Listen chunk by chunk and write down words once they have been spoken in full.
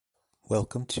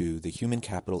Welcome to the Human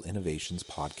Capital Innovations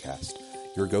Podcast,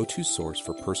 your go-to source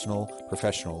for personal,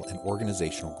 professional, and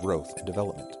organizational growth and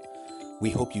development. We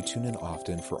hope you tune in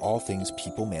often for all things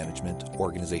people management,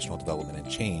 organizational development and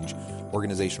change,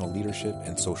 organizational leadership,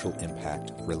 and social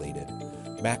impact related.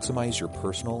 Maximize your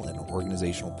personal and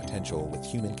organizational potential with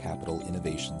Human Capital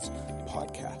Innovations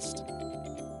Podcast.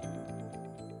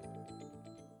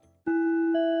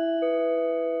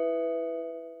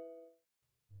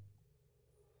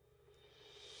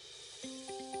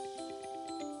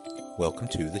 Welcome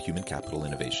to the Human Capital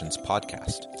Innovations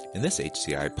Podcast. In this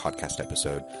HCI podcast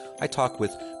episode, I talk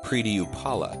with Preity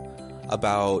Üpala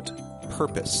about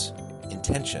purpose,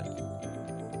 intention,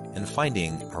 and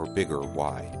finding our bigger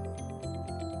why.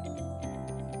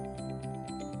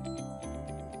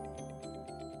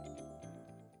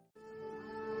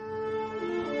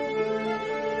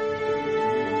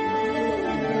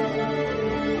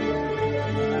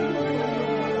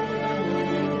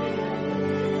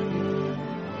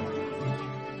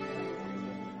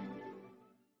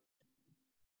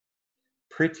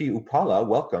 Preity Üpala,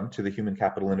 welcome to the Human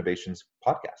Capital Innovations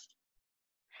Podcast.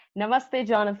 Namaste,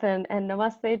 Jonathan, and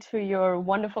namaste to your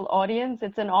wonderful audience.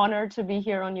 It's an honor to be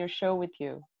here on your show with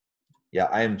you. Yeah,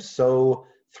 I am so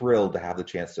thrilled to have the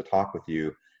chance to talk with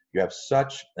you. You have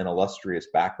such an illustrious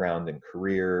background and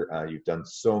career. You've done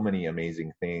so many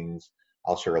amazing things.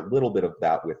 I'll share a little bit of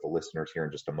that with the listeners here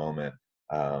in just a moment.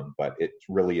 But it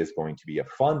really is going to be a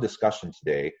fun discussion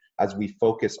today as we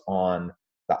focus on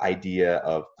the idea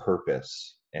of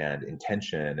purpose and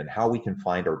intention and how we can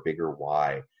find our bigger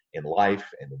why in life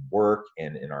and in work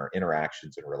and in our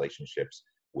interactions and relationships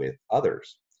with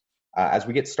others. As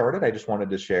we get started, I just wanted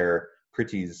to share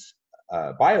Preeti's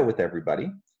bio with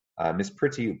everybody. Ms.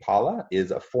 Preity Üpala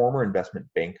is a former investment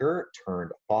banker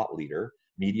turned thought leader,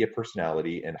 media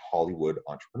personality, and Hollywood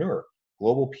entrepreneur.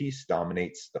 Global peace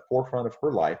dominates the forefront of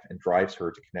her life and drives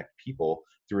her to connect people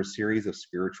through a series of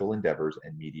spiritual endeavors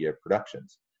and media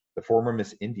productions. The former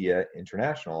Miss India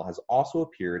International has also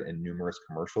appeared in numerous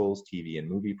commercials, TV, and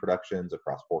movie productions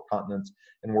across 4 continents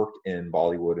and worked in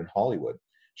Bollywood and Hollywood.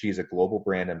 She is a global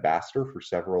brand ambassador for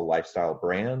several lifestyle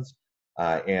brands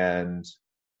and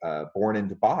born in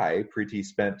Dubai, Preity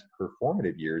spent her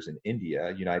formative years in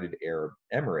India, United Arab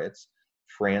Emirates,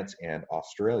 France, and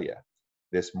Australia.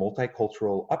 This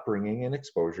multicultural upbringing and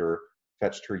exposure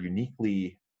fetched her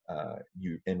uniquely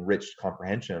enriched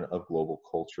comprehension of global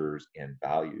cultures and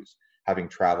values. Having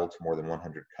traveled to more than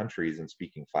 100 countries and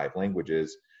speaking 5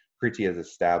 languages, Preity has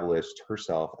established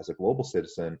herself as a global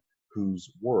citizen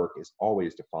whose work is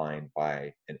always defined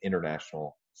by an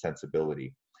international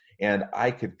sensibility. And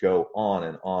I could go on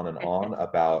and on and on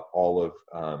about all of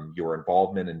your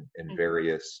involvement in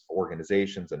various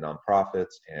organizations and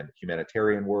nonprofits and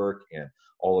humanitarian work and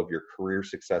all of your career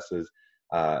successes.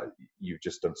 You've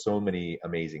just done so many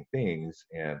amazing things,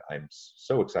 and I'm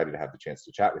so excited to have the chance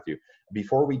to chat with you.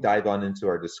 Before we dive on into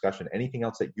our discussion, anything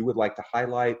else that you would like to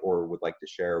highlight or would like to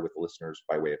share with the listeners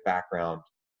by way of background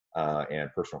and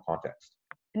personal context?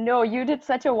 No, you did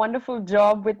such a wonderful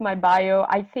job with my bio.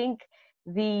 I think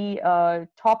the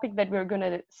topic that we're going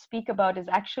to speak about is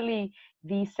actually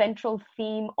the central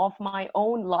theme of my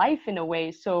own life in a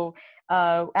way. So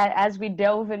as we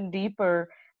delve in deeper,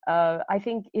 I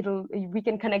think we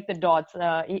can connect the dots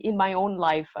in my own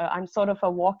life. I'm sort of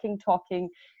a walking, talking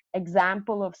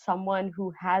example of someone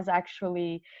who has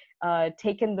actually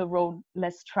taken the road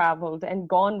less traveled and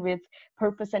gone with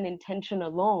purpose and intention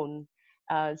alone.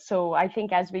 So I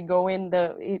think as we go in,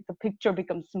 the picture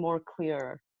becomes more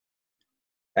clear.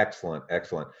 Excellent,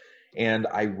 excellent. And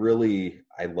I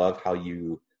love how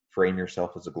you frame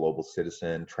yourself as a global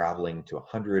citizen, traveling to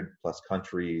 100 plus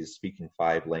countries, speaking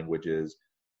 5 languages.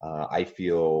 I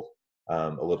feel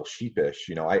a little sheepish.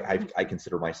 You know, I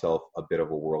consider myself a bit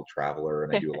of a world traveler,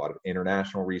 and I do a lot of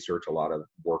international research, a lot of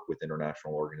work with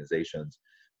international organizations,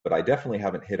 but I definitely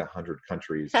haven't hit 100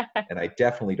 countries, and I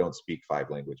definitely don't speak 5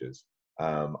 languages.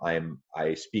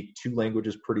 I speak 2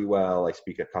 languages pretty well. I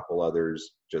speak a couple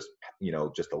others, just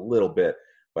a little bit,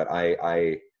 but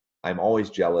I'm always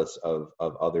jealous of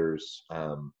others,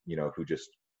 who just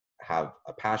have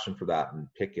a passion for that and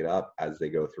pick it up as they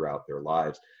go throughout their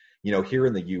lives. You know, here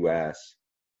in the U.S.,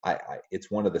 it's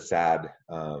one of the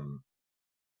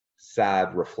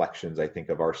sad reflections, I think,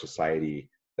 of our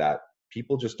society that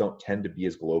people just don't tend to be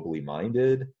as globally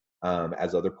minded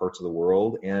as other parts of the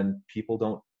world, and people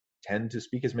don't tend to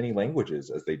speak as many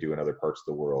languages as they do in other parts of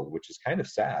the world, which is kind of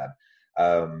sad.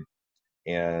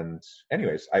 And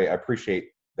anyways, I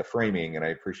appreciate the framing, and I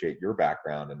appreciate your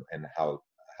background and how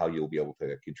you'll be able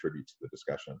to contribute to the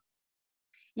discussion.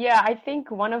 Yeah, I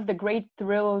think one of the great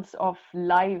thrills of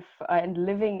life and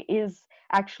living is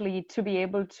actually to be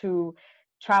able to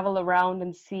travel around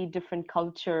and see different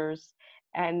cultures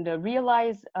and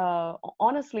realize,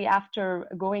 honestly, after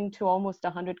going to almost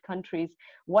 100 countries,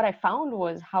 what I found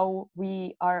was how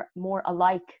we are more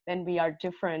alike than we are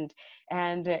different.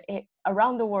 And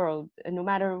around the world, no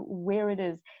matter where it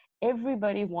is,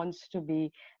 everybody wants to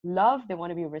be loved, they want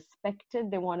to be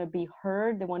respected, they want to be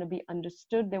heard, they want to be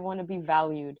understood, they want to be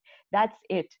valued. That's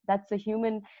it. That's a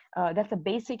human, that's a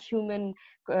basic human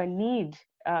need.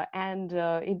 And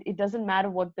it doesn't matter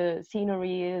what the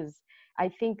scenery is. I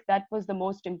think that was the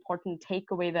most important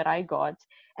takeaway that I got.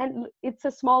 And it's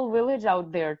a small village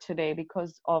out there today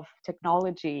because of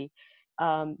technology.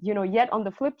 Yet on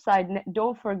the flip side,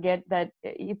 don't forget that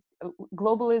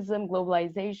globalism,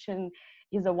 globalization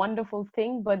is a wonderful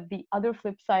thing. But the other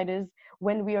flip side is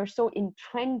when we are so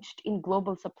entrenched in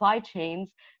global supply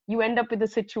chains, you end up with the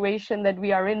situation that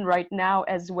we are in right now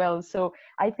as well. So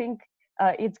I think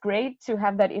it's great to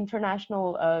have that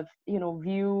international,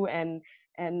 view and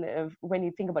when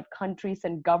you think about countries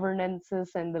and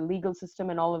governances and the legal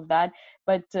system and all of that.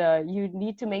 But you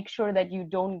need to make sure that you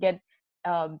don't get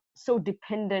so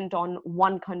dependent on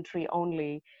one country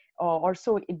only, or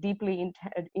so deeply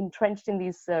entrenched in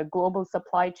these global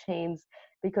supply chains,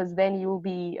 because then you'll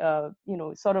be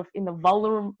sort of in the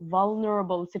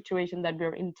vulnerable situation that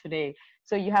we're in today.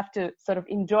 So you have to sort of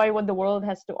enjoy what the world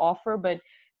has to offer, but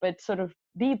sort of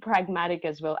be pragmatic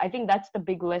as well. I think that's the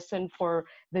big lesson for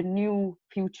the new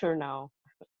future now.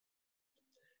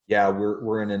 Yeah,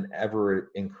 we're in an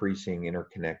ever increasing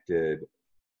interconnected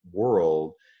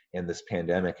world, and this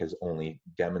pandemic has only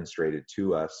demonstrated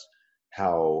to us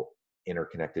how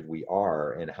interconnected we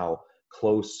are and how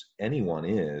close anyone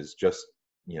is, just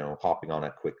hopping on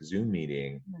a quick Zoom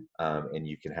meeting, and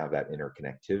you can have that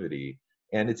interconnectivity.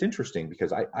 And it's interesting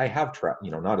because I have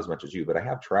not as much as you, but I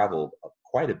have traveled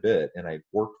quite a bit, and I've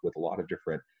worked with a lot of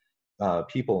different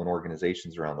people and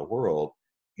organizations around the world.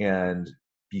 And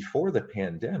before the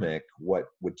pandemic, what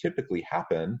would typically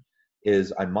happen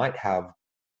is I might have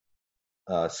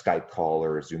a Skype call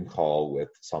or a Zoom call with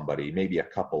somebody, maybe a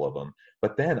couple of them,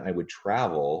 but then I would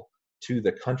travel to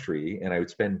the country and I would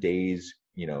spend days,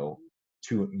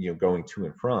 going to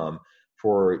and from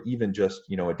for even just,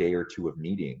 a day or two of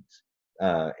meetings.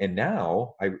 And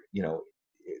now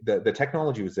the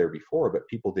technology was there before, but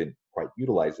people didn't quite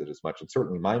utilize it as much. And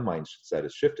certainly my mindset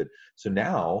has shifted. So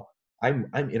now I'm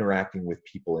interacting with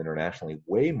people internationally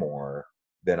way more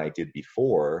than I did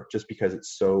before, just because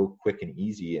it's so quick and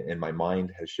easy, and my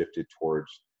mind has shifted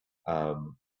towards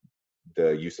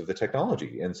the use of the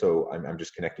technology. And so I'm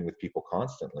just connecting with people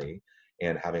constantly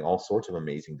and having all sorts of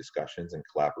amazing discussions and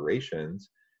collaborations.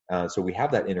 So we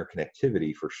have that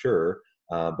interconnectivity for sure,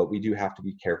 but we do have to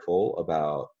be careful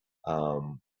about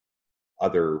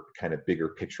other kind of bigger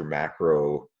picture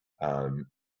macro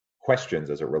questions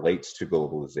as it relates to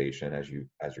globalization, as you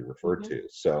referred to.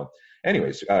 So,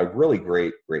 anyways, really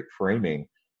great framing.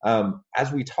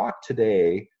 As we talk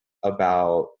today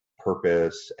about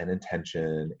purpose and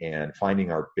intention and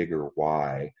finding our bigger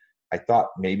why, I thought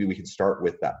maybe we could start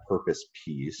with that purpose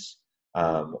piece.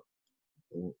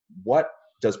 What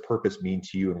does purpose mean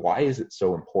to you, and why is it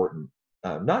so important?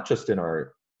 Not just in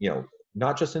our,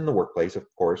 not just in the workplace. Of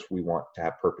course, we want to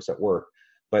have purpose at work,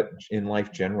 but in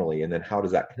life generally. And then how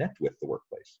does that connect with the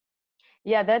workplace?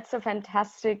 Yeah, that's a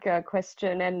fantastic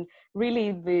question, and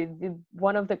really the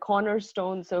one of the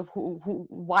cornerstones of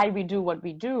why we do what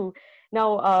we do.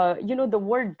 Now, the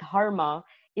word dharma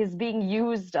is being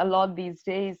used a lot these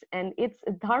days, and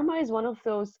dharma is one of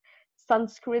those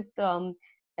Sanskrit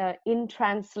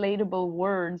intranslatable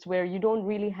words where you don't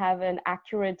really have an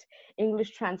accurate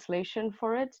English translation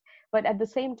for it. But at the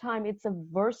same time, it's a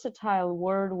versatile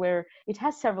word where it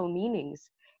has several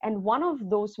meanings. And one of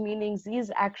those meanings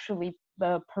is actually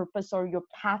the purpose or your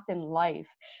path in life,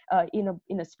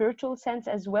 in a spiritual sense,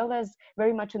 as well as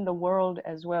very much in the world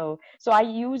as well. So I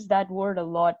use that word a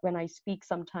lot when I speak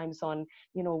sometimes on,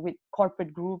 with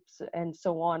corporate groups and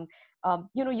so on.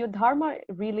 Your dharma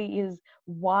really is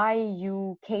why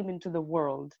you came into the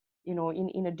world,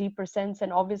 in a deeper sense.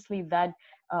 And obviously that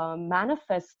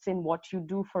manifests in what you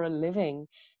do for a living.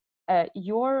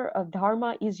 Your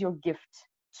dharma is your gift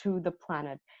to the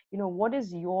planet. What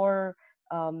is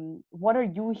what are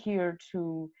you here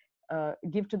to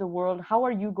give to the world? How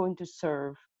are you going to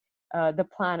serve the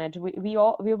planet? We've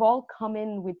all come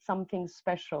in with something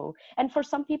special, and for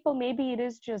some people maybe it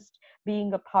is just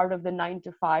being a part of the 9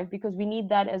 to 5, because we need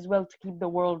that as well to keep the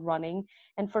world running.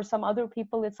 And for some other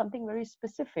people it's something very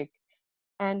specific.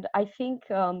 And I think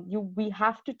we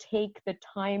have to take the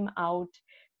time out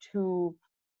to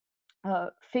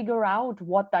figure out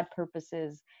what that purpose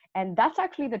is. And that's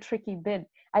actually the tricky bit.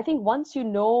 I think once you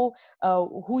know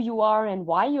who you are and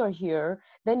why you're here,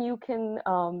 then you can,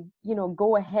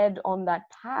 go ahead on that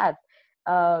path.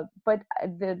 But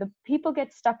the people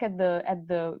get stuck at the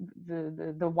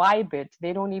why bit.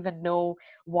 They don't even know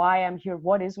why I'm here.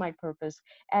 What is my purpose?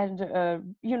 And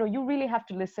you really have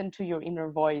to listen to your inner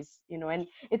voice. And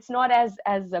it's not as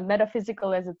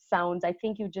metaphysical as it sounds. I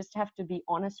think you just have to be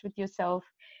honest with yourself.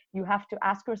 You have to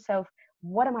ask yourself,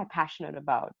 what am I passionate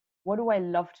about? What do I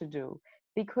love to do?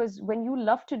 Because when you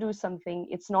love to do something,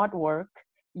 it's not work.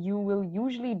 You will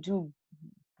usually do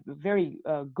very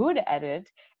good at it.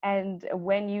 And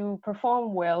when you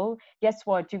perform well, guess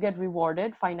what? You get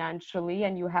rewarded financially,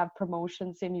 and you have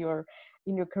promotions in your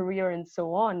career and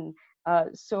so on.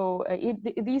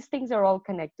 These things are all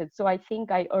connected. So I think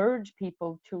I urge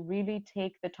people to really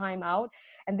take the time out.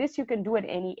 And this you can do at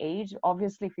any age.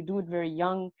 Obviously, if you do it very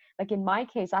young, like in my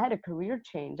case, I had a career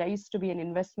change. I used to be an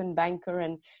investment banker,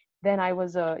 and then I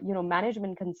was a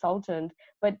management consultant,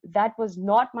 but that was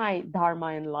not my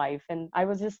dharma in life. And I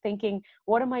was just thinking,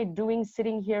 what am I doing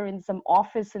sitting here in some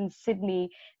office in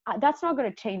Sydney? That's not going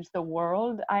to change the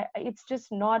world. It's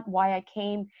just not why I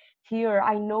came here.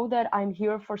 I know that I'm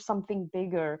here for something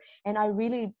bigger, and I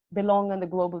really belong on the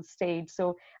global stage.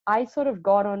 So I sort of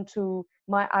got onto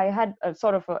I had a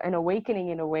sort of an awakening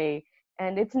in a way.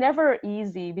 And it's never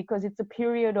easy because it's a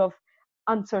period of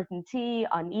uncertainty,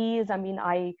 unease. I mean,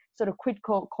 I sort of quit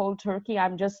cold turkey.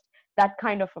 I'm just that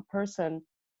kind of a person.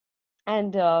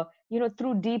 And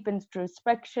through deep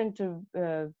introspection,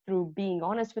 through being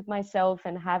honest with myself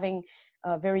and having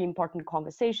very important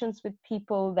conversations with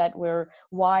people that were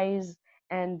wise,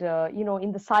 and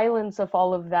in the silence of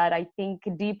all of that, I think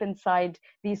deep inside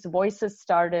these voices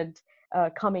started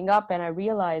coming up, and I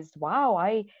realized, wow,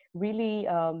 I really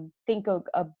think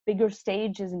a bigger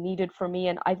stage is needed for me.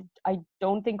 And I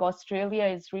don't think Australia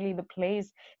is really the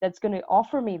place that's going to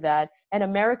offer me that. And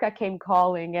America came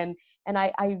calling, and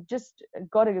I just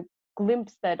got a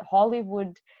glimpse that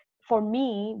Hollywood, for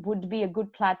me, would be a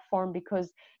good platform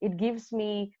because it gives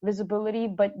me visibility,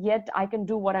 but yet I can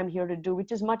do what I'm here to do,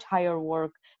 which is much higher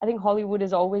work. I think Hollywood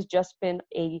has always just been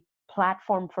a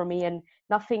platform for me and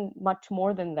nothing much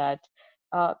more than that.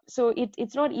 So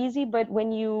it's not easy, but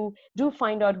when you do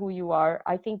find out who you are,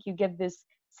 I think you get this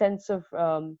sense of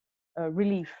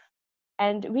relief.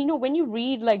 And when you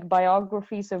read like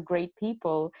biographies of great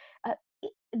people, uh,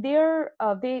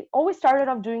 they always started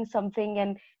off doing something,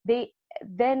 and they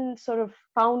then sort of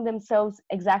found themselves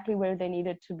exactly where they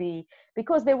needed to be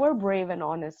because they were brave and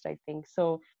honest, I think.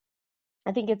 So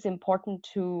I think it's important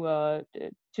to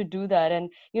do that. And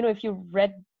if you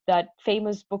read that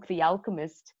famous book, The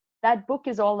Alchemist, that book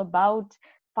is all about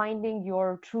finding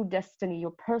your true destiny,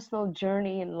 your personal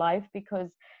journey in life,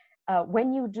 because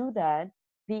when you do that,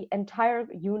 the entire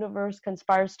universe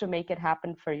conspires to make it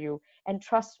happen for you. And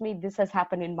trust me, this has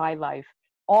happened in my life.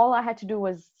 All I had to do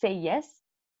was say yes,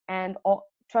 and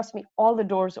trust me, all the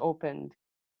doors opened.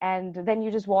 And then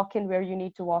you just walk in where you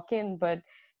need to walk in. But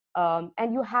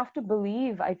and you have to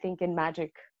believe, I think, in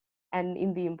magic and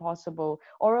in the impossible,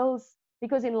 or else,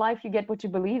 because in life you get what you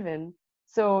believe in.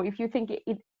 So if you think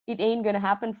it ain't gonna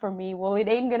happen for me, well, it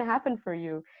ain't gonna happen for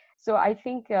you. So I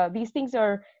think these things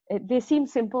they seem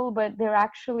simple, but they're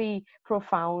actually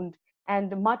profound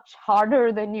and much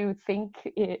harder than you think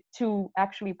to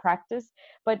actually practice.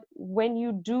 But when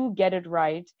you do get it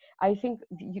right, I think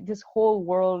this whole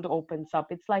world opens up.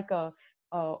 It's like a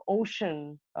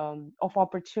ocean of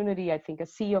opportunity, I think, a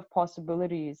sea of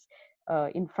possibilities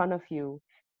in front of you.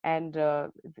 And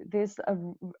there's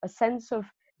a sense of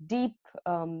deep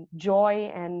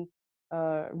joy and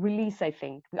release, I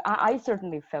think. I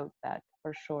certainly felt that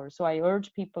for sure. So I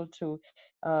urge people to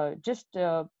just,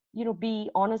 be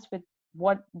honest with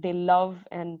what they love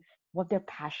and what they're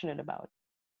passionate about.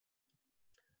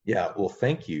 Yeah, well,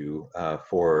 thank you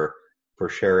for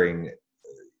sharing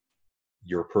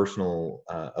your personal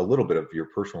a little bit of your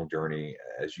personal journey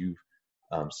as you've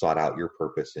sought out your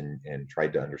purpose and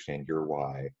tried to understand your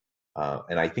why.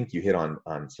 And I think you hit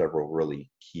on several really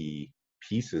key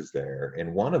pieces there,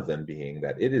 and one of them being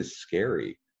that it is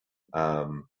scary.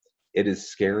 It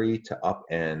is scary to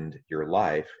upend your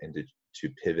life and to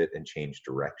pivot and change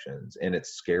directions, and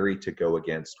it's scary to go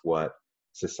against what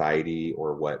society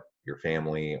or what your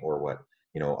family or what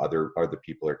other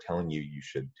people are telling you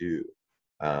should do.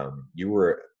 You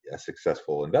were a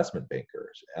successful investment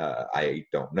banker. I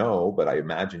don't know, but I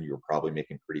imagine you were probably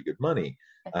making pretty good money.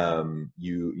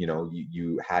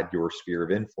 You had your sphere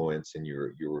of influence, and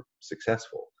you were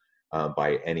successful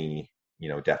by any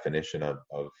definition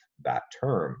of that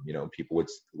term. People would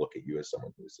look at you as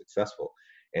someone who was successful,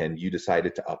 and you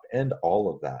decided to upend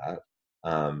all of that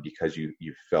because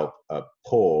you felt a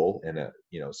pull and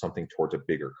something towards a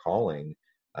bigger calling,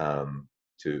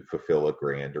 to fulfill a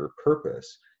grander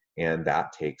purpose. And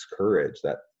that takes courage,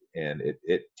 and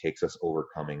it takes us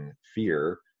overcoming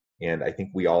fear. And I think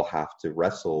we all have to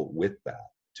wrestle with that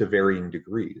to varying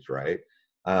degrees, right?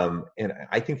 And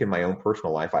I think in my own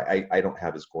personal life, I don't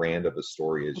have as grand of a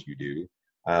story as you do,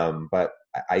 but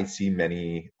I see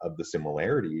many of the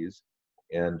similarities.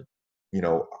 And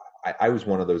I was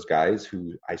one of those guys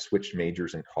who I switched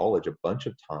majors in college a bunch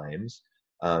of times,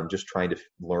 just trying to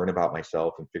learn about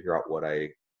myself and figure out what I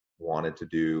wanted to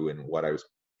do and what I was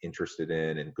interested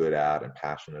in and good at and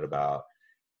passionate about.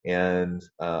 And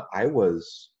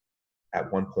at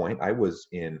one point, I was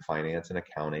in finance and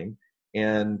accounting,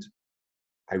 and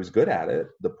I was good at it.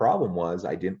 The problem was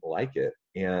I didn't like it.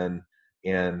 And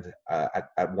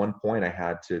at one point, I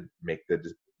had to make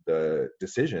the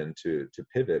decision to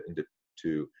pivot and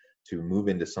to move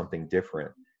into something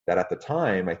different. That at the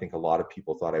time, I think a lot of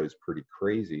people thought I was pretty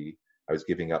crazy. I was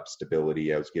giving up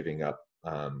stability. I was giving up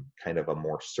kind of a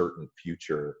more certain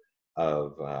future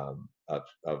of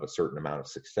a certain amount of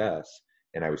success,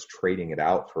 and I was trading it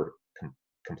out for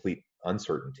complete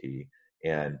uncertainty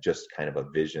and just kind of a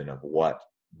vision of what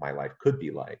my life could be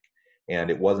like.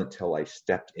 And it wasn't till I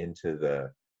stepped into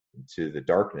the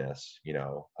darkness,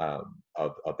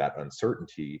 of that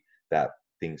uncertainty, that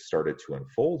things started to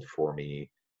unfold for me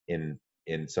in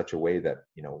such a way that,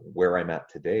 where I'm at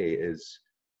today is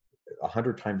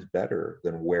 100 times better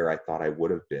than where I thought I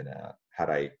would have been at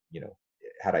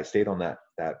had I stayed on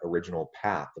that original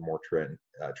path, the more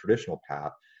traditional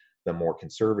path, the more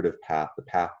conservative path, the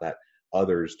path that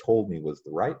others told me was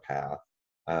the right path.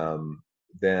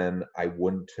 Then I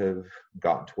wouldn't have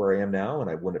gotten to where I am now, and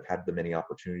I wouldn't have had the many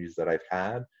opportunities that I've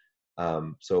had.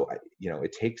 So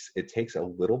it takes a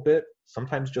little bit,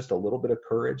 sometimes just a little bit of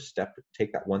courage,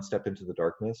 take that one step into the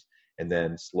darkness, and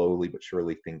then slowly but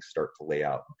surely things start to lay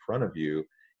out in front of you,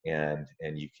 and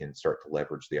you can start to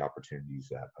leverage the opportunities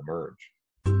that emerge.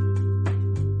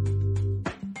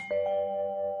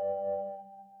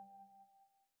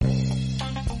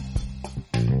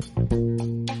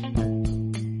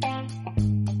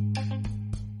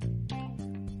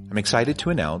 I'm excited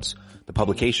to announce the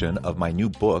publication of my new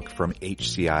book from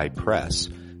HCI Press,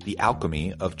 The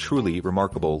Alchemy of Truly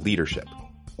Remarkable Leadership: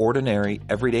 Ordinary,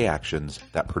 Everyday Actions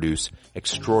that Produce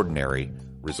Extraordinary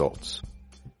Results.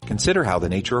 Consider how the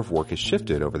nature of work has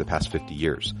shifted over the past 50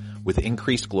 years. With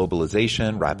increased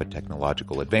globalization, rapid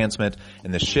technological advancement,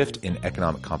 and the shift in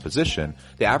economic composition,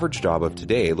 the average job of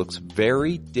today looks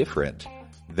very different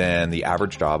than the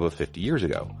average job of 50 years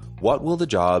ago. What will the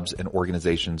jobs and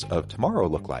organizations of tomorrow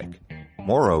look like?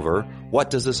 Moreover, what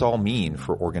does this all mean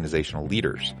for organizational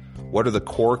leaders? What are the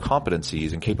core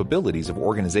competencies and capabilities of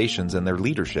organizations and their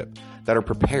leadership that are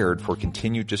prepared for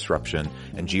continued disruption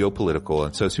and geopolitical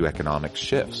and socioeconomic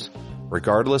shifts?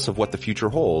 Regardless of what the future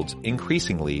holds,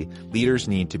 increasingly, leaders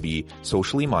need to be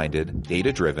socially minded,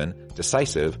 data-driven,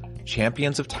 decisive,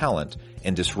 champions of talent,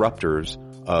 and disruptors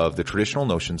of the traditional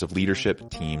notions of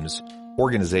leadership, teams,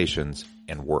 organizations,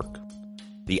 and work.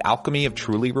 The Alchemy of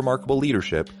Truly Remarkable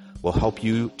Leadership will help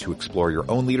you to explore your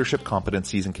own leadership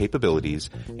competencies and capabilities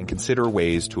and consider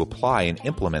ways to apply and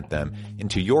implement them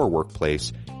into your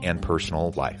workplace and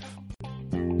personal life.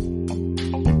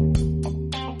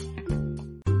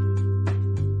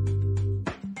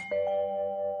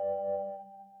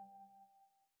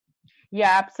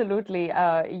 Yeah, absolutely.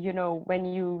 When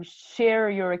you share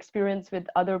your experience with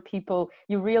other people,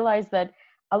 you realize that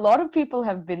a lot of people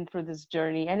have been through this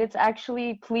journey, and it's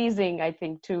actually pleasing, I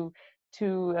think, to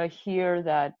hear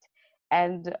that.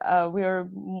 And we're,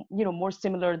 more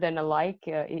similar than alike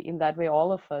in that way,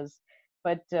 all of us.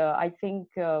 But I think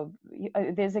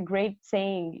there's a great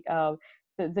saying,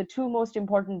 the two most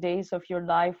important days of your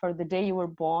life are the day you were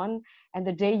born and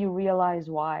the day you realize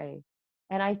why.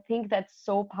 And I think that's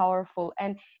so powerful.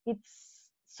 And it's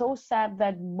so sad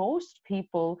that most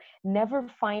people never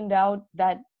find out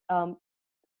that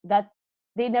that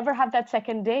they never have that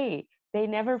second day. They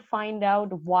never find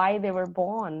out why they were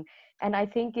born. And I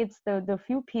think it's the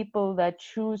few people that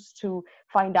choose to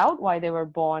find out why they were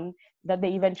born, that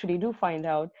they eventually do find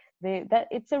out. That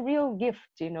it's a real gift,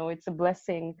 it's a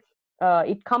blessing.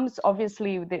 It comes,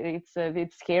 obviously,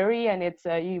 it's scary, and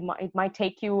it might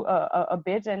take you a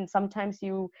bit, and sometimes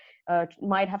you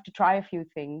might have to try a few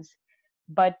things.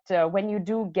 But when you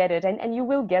do get it, and you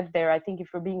will get there, I think, if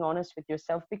you're being honest with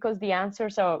yourself, because the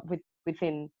answers are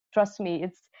within. Trust me,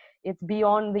 it's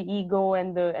beyond the ego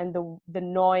and the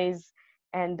noise.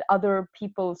 and other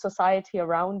people, society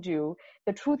around you,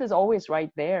 the truth is always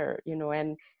right there,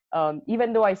 and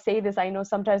even though I say this, I know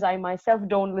sometimes I myself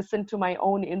don't listen to my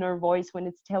own inner voice when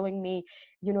it's telling me,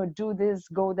 do this,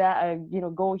 go that,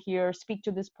 go here, speak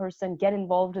to this person, get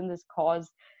involved in this cause.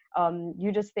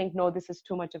 You just think, no, this is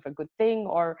too much of a good thing,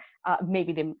 or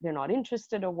maybe they're not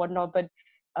interested or whatnot. But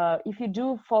if you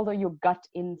do follow your gut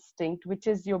instinct, which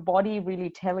is your body really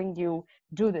telling you,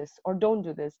 do this or don't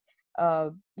do this,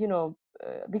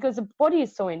 because the body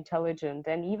is so intelligent,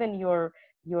 and even your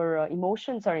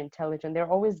emotions are intelligent.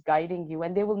 They're always guiding you,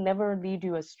 and they will never lead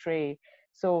you astray.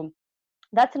 So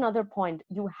that's another point.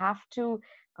 You have to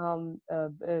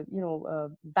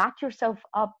back yourself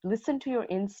up, listen to your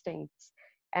instincts,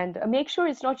 and make sure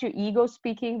it's not your ego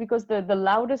speaking, because the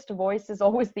loudest voice is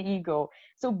always the ego.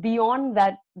 So beyond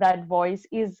that voice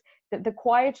is the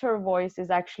quieter voice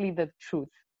is actually the truth.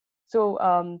 So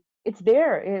it's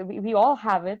there. We all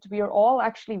have it. We are all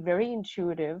actually very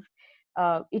intuitive.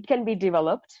 It can be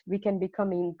developed. We can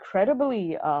become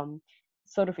incredibly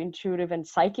sort of intuitive and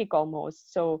psychic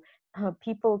almost. So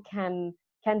people can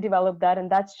develop that,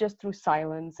 and that's just through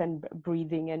silence and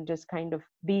breathing and just kind of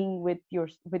being with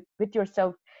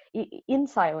yourself in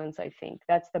silence. I think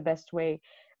that's the best way.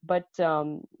 But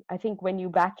I think when you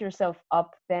back yourself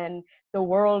up, then the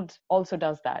world also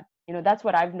does that. That's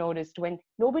what I've noticed. When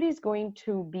nobody's going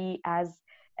to be as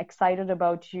excited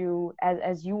about you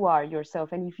as you are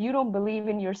yourself, and if you don't believe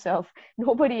in yourself,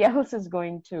 nobody else is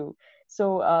going to.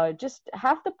 So just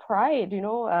have the pride,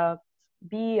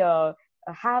 be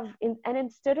and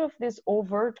instead of this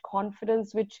overt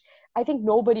confidence, which I think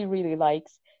nobody really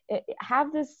likes,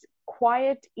 have this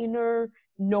quiet inner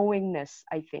knowingness.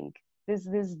 I think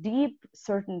this deep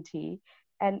certainty,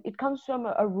 and it comes from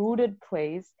a rooted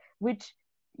place, which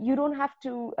you don't have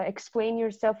to explain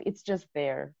yourself. It's just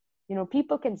there.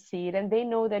 People can see it, and they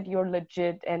know that you're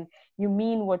legit and you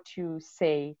mean what you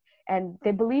say, and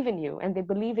they believe in you, and they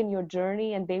believe in your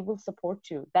journey, and they will support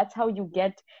you. That's how you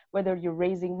get, whether you're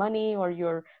raising money or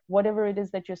you're whatever it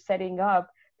is that you're setting up,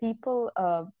 people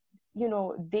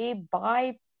they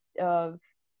buy,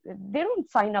 they don't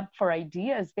sign up for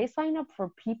ideas, they sign up for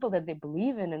people that they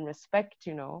believe in and respect.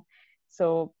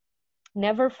 So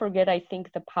never forget, I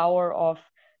think, the power of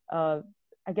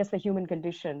I guess the human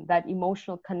condition, that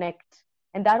emotional connect.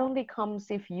 And that only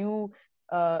comes if you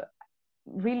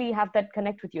really have that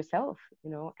connect with yourself,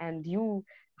 and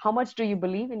how much do you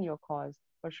believe in your cause,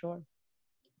 for sure.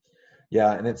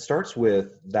 Yeah, and it starts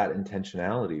with that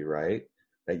intentionality, right?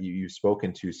 That you've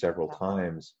spoken to several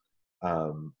times.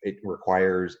 It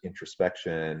requires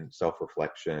introspection,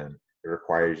 self-reflection. It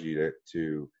requires you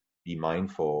to be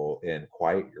mindful and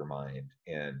quiet your mind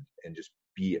and just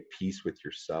be at peace with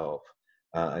yourself.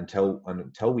 Until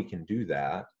we can do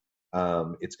that,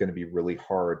 it's going to be really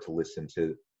hard to listen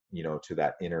to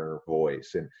that inner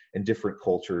voice. And different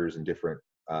cultures and different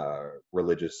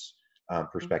religious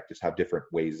perspectives have different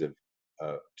ways of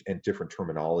and different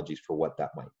terminologies for what that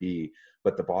might be.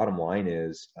 But the bottom line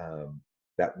is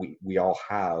that we all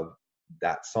have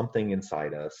that something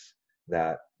inside us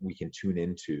that we can tune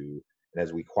into, and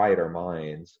as we quiet our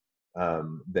minds,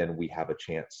 then we have a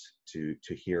chance to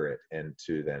hear it and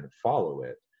to then follow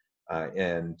it.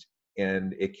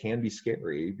 And it can be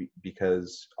scary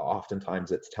because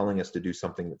oftentimes it's telling us to do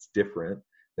something that's different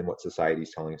than what society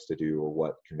is telling us to do, or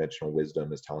what conventional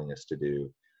wisdom is telling us to do,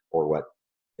 or what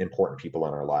important people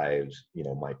in our lives,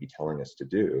 might be telling us to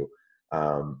do.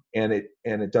 And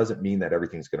it doesn't mean that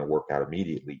everything's going to work out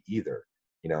immediately either.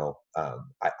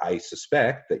 I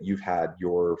suspect that you've had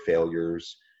your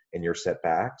failures and your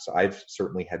setbacks. I've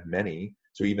certainly had many.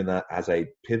 So even that, as I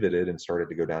pivoted and started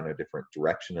to go down a different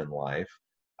direction in life,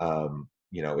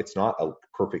 it's not a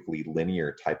perfectly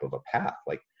linear type of a path.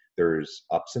 Like, there's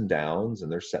ups and downs,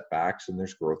 and there's setbacks, and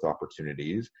there's growth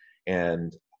opportunities.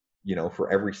 And,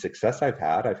 for every success I've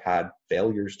had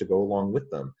failures to go along with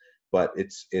them. But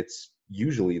it's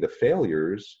usually the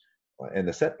failures and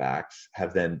the setbacks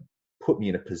have then put me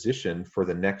in a position for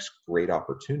the next great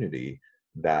opportunity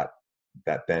that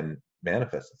then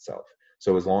manifests itself.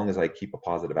 So as long as I keep a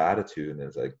positive attitude,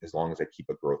 and as long as I keep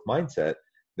a growth mindset,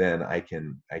 then I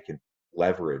can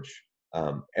leverage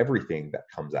everything that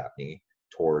comes at me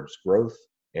towards growth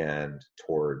and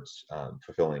towards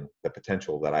fulfilling the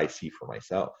potential that I see for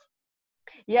myself.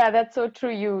 Yeah, that's so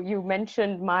true. You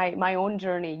mentioned my own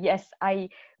journey. Yes, I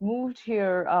moved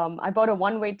here. I bought a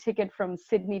one-way ticket from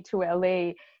Sydney to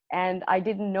LA, and I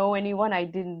didn't know anyone.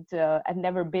 I'd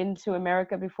never been to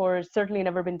America before, certainly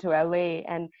never been to LA.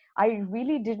 And I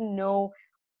really didn't know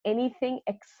anything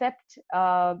except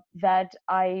that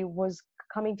I was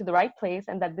coming to the right place,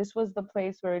 and that this was the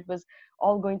place where it was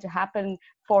all going to happen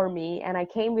for me. And I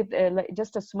came with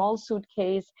just a small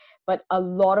suitcase, but a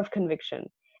lot of conviction.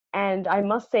 And I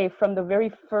must say, from the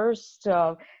very first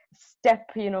step,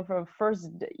 from first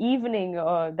evening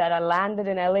that I landed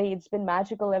in LA, it's been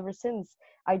magical ever since.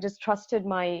 I just trusted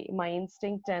my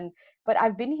instinct. But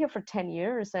I've been here for 10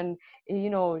 years, and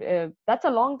that's a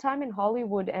long time in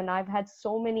Hollywood, and I've had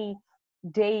so many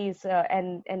days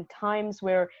and times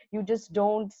where you just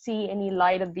don't see any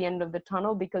light at the end of the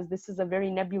tunnel, because this is a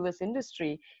very nebulous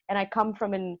industry. And I come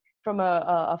from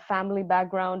a family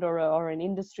background, or an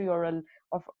industry, or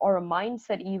a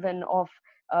mindset even of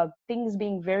things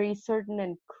being very certain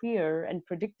and clear and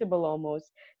predictable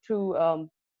almost, to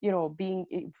being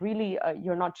really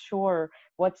you're not sure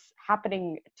what's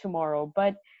happening tomorrow.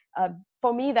 But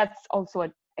for me, that's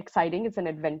also exciting. It's an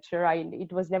adventure.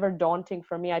 It was never daunting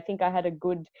for me. I think I had a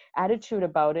good attitude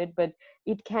about it, but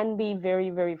it can be very,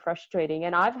 very frustrating.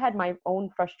 And I've had my own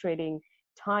frustrating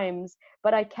times,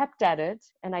 but I kept at it.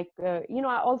 And I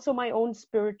also my own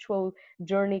spiritual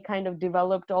journey kind of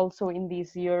developed also in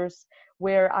these years,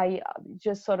 where I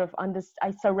just sort of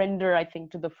I surrender, I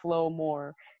think, to the flow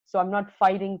more. So I'm not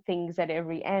fighting things at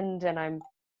every end, and I'm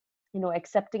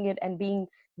accepting it and being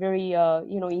very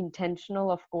intentional,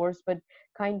 of course, but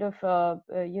kind of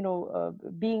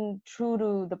being true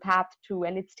to the path too.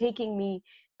 And it's taking me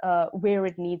where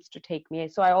it needs to take me,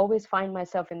 so I always find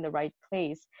myself in the right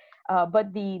place.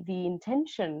 But the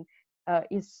intention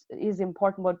is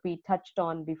important, what we touched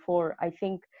on before. I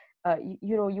think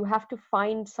you have to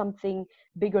find something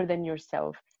bigger than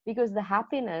yourself, because the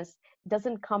happiness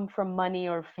doesn't come from money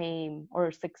or fame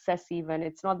or success. Even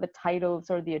it's not the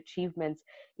titles or the achievements,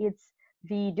 it's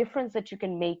the difference that you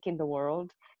can make in the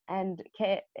world. And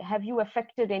have you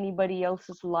affected anybody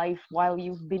else's life while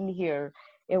you've been here,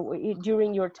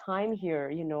 during your time here,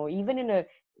 even in a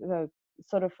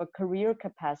sort of a career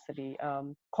capacity,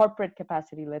 corporate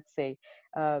capacity, let's say,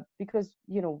 because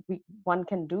one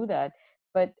can do that.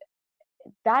 But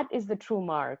that is the true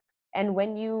mark. And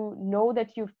when you know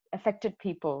that you've affected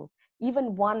people,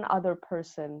 even one other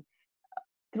person,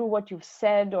 through what you've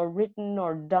said or written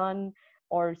or done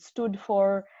or stood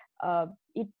for,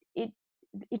 it it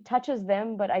it touches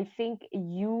them. But I think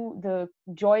the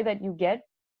joy that you get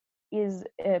is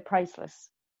priceless.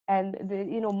 And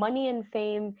money and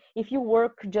fame, if you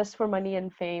work just for money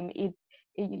and fame,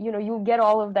 you get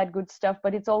all of that good stuff,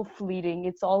 but it's all fleeting,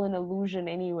 it's all an illusion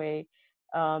anyway.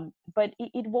 But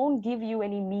it won't give you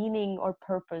any meaning or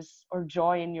purpose or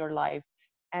joy in your life.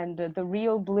 And the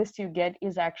real bliss you get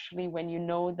is actually when you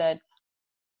know that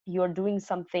you're doing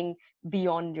something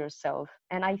beyond yourself.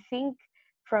 And I think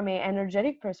from an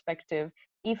energetic perspective,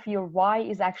 if your why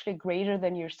is actually greater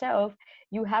than yourself,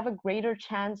 you have a greater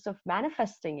chance of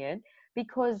manifesting it.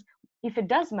 Because if it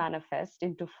does manifest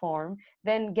into form,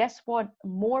 then guess what?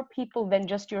 More people than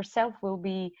just yourself will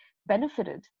be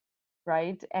benefited,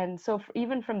 right? And so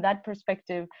even from that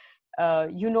perspective,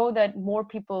 that more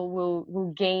people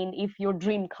will gain if your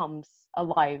dream comes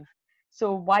alive.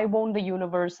 So why won't the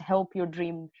universe help your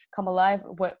dream come alive?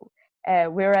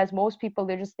 Whereas most people,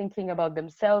 they're just thinking about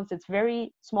themselves. It's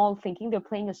very small thinking. They're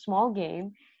playing a small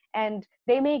game, and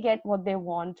they may get what they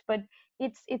want, but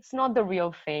it's not the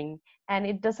real thing, and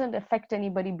it doesn't affect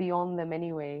anybody beyond them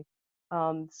anyway.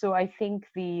 So I think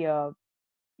the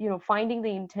finding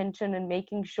the intention and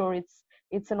making sure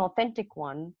it's an authentic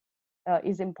one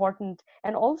is important.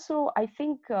 And also I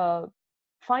think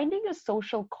finding a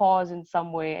social cause in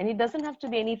some way, and it doesn't have to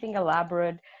be anything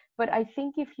elaborate, but I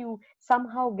think if you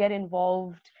somehow get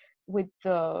involved with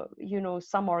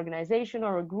some organization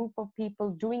or a group of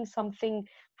people doing something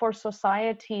for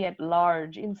society at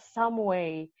large in some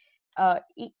way,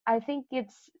 I think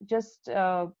it's just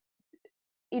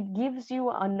it gives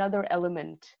you another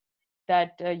element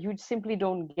that you simply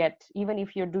don't get, even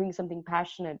if you're doing something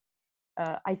passionate.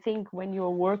 I think when you're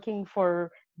working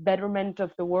for betterment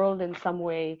of the world in some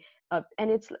way, and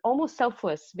it's almost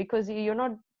selfless, because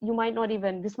you might not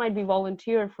even, this might be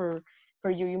volunteer for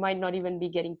you, you might not even be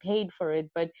getting paid for it.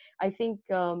 But I think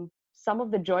some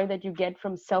of the joy that you get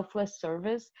from selfless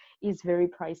service is very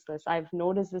priceless. I've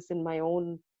noticed this in my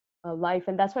own life,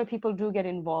 and that's why people do get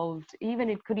involved. Even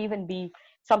it could even be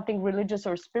something religious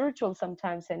or spiritual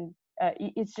sometimes, and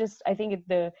it's just, I think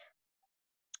the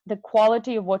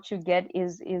quality of what you get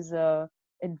is a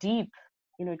deep,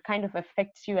 it kind of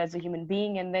affects you as a human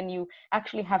being, and then you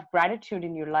actually have gratitude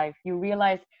in your life. You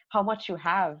realize how much you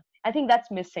have. I think that's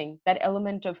missing. That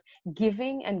element of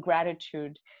giving and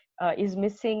gratitude is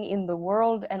missing in the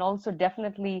world, and also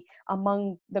definitely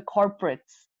among the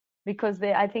corporates, because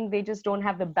I think they just don't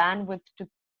have the bandwidth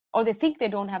or they think they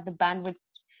don't have the bandwidth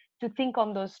to think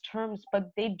on those terms,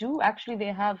 but they do actually.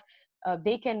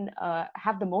 They can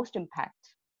have the most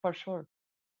impact for sure.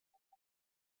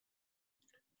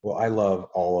 Well, I love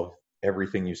all of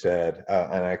everything you said,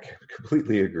 and I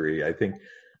completely agree. I think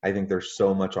there's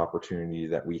so much opportunity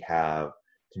that we have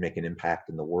to make an impact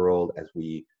in the world as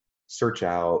we search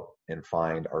out and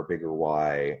find our bigger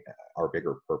why, our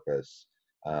bigger purpose,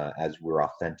 as we're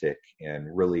authentic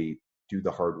and really do the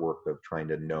hard work of trying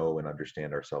to know and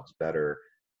understand ourselves better,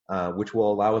 which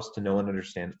will allow us to know and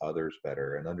understand others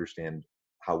better and understand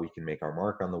how we can make our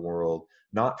mark on the world,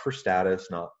 not for status,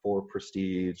 not for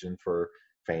prestige and for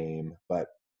fame, but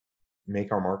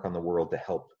make our mark on the world to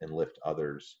help and lift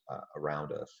others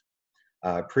around us.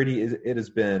 Preity, it has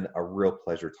been a real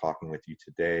pleasure talking with you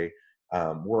today.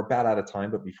 We're about out of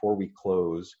time, but before we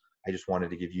close, I just wanted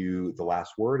to give you the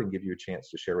last word and give you a chance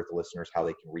to share with the listeners how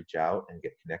they can reach out and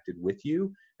get connected with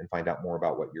you and find out more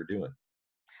about what you're doing.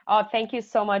 Oh, thank you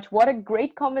so much. What a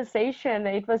great conversation.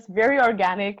 It was very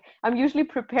organic. I'm usually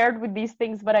prepared with these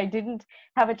things, but I didn't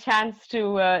have a chance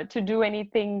to do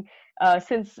anything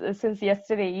since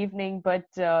yesterday evening. But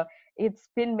it's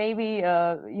been maybe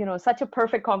such a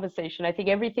perfect conversation. I think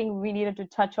everything we needed to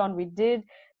touch on, we did.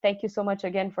 Thank you so much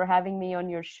again for having me on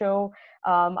your show.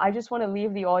 I just want to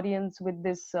leave the audience with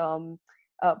this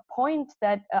point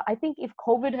that I think if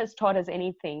COVID has taught us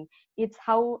anything, it's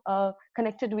how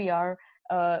connected we are.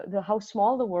 How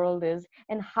small the world is,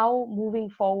 and how moving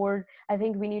forward, I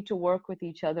think we need to work with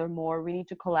each other more. We need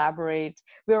to collaborate.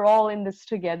 We're all in this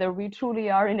together. We truly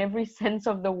are, in every sense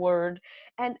of the word.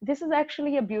 And this is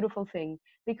actually a beautiful thing,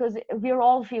 because we're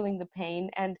all feeling the pain.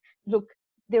 And look,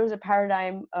 there is a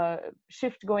paradigm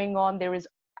shift going on. There is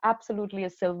absolutely a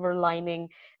silver lining.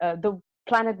 The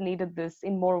planet needed this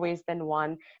in more ways than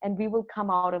one, and we will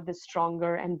come out of this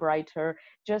stronger and brighter.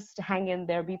 Just hang in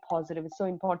there, be positive. It's so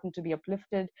important to be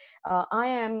uplifted. I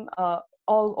am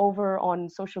all over on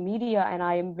social media, and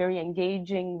I am very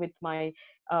engaging with my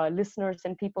listeners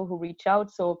and people who reach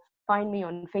out. So find me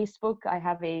on Facebook. I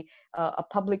have a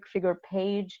public figure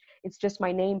page. It's just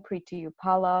my name, Preity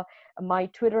Üpala. My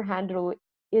Twitter handle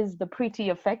is the Preity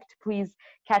Effect. Please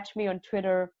catch me on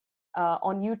Twitter.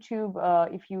 On YouTube,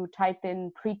 if you type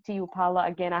in Preity Üpala,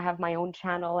 again, I have my own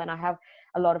channel and I have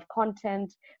a lot of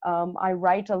content. I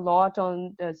write a lot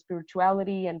on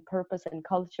spirituality and purpose and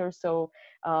culture. So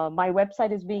my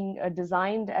website is being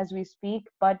designed as we speak.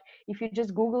 But if you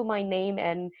just Google my name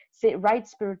and write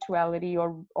spirituality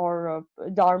or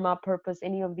Dharma, purpose,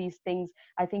 any of these things,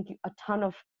 I think a ton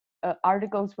of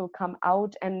articles will come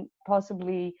out, and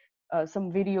possibly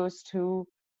some videos too.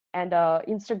 And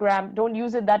Instagram, don't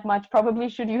use it that much, probably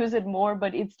should use it more,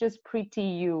 but it's just Preity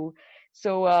U.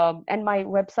 So, and my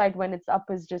website when it's up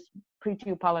is just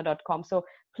preetyupala.com. So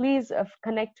please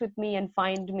connect with me and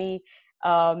find me.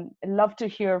 Love to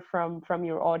hear from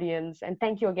your audience. And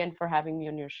thank you again for having me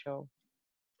on your show.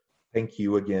 Thank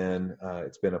you again.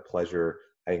 It's been a pleasure.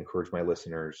 I encourage my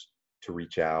listeners to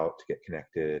reach out, to get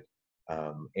connected.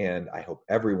 And I hope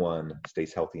everyone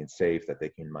stays healthy and safe, that they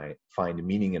can find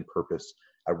meaning and purpose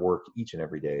at work each and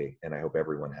every day. And I hope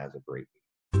everyone has a great week.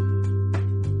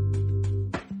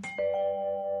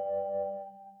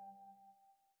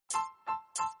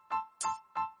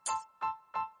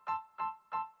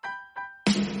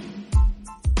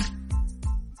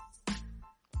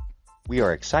 We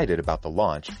are excited about the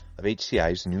launch of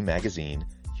HCI's new magazine,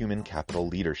 Human Capital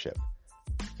Leadership.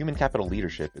 Human Capital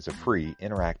Leadership is a free,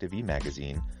 interactive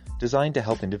e-magazine designed to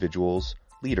help individuals,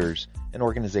 leaders, and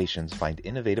organizations find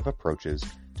innovative approaches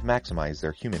to maximize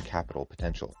their human capital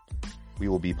potential. We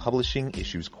will be publishing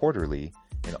issues quarterly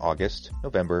in August,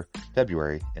 November,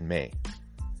 February, and May.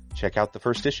 Check out the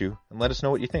first issue and let us know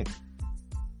what you think.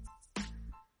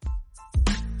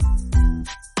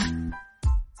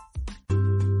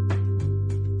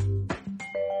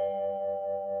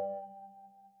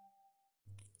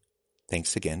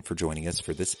 Thanks again for joining us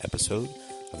for this episode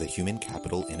of the Human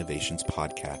Capital Innovations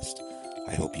Podcast.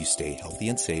 I hope you stay healthy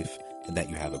and safe and that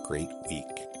you have a great week.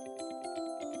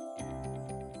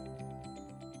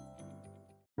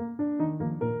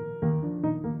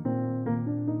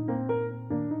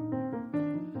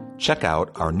 Check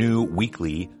out our new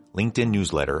weekly LinkedIn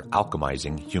newsletter,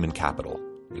 Alchemizing Human Capital,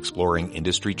 exploring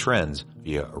industry trends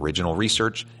via original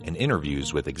research and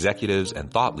interviews with executives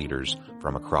and thought leaders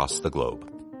from across the globe.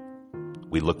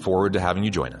 We look forward to having you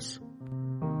join us.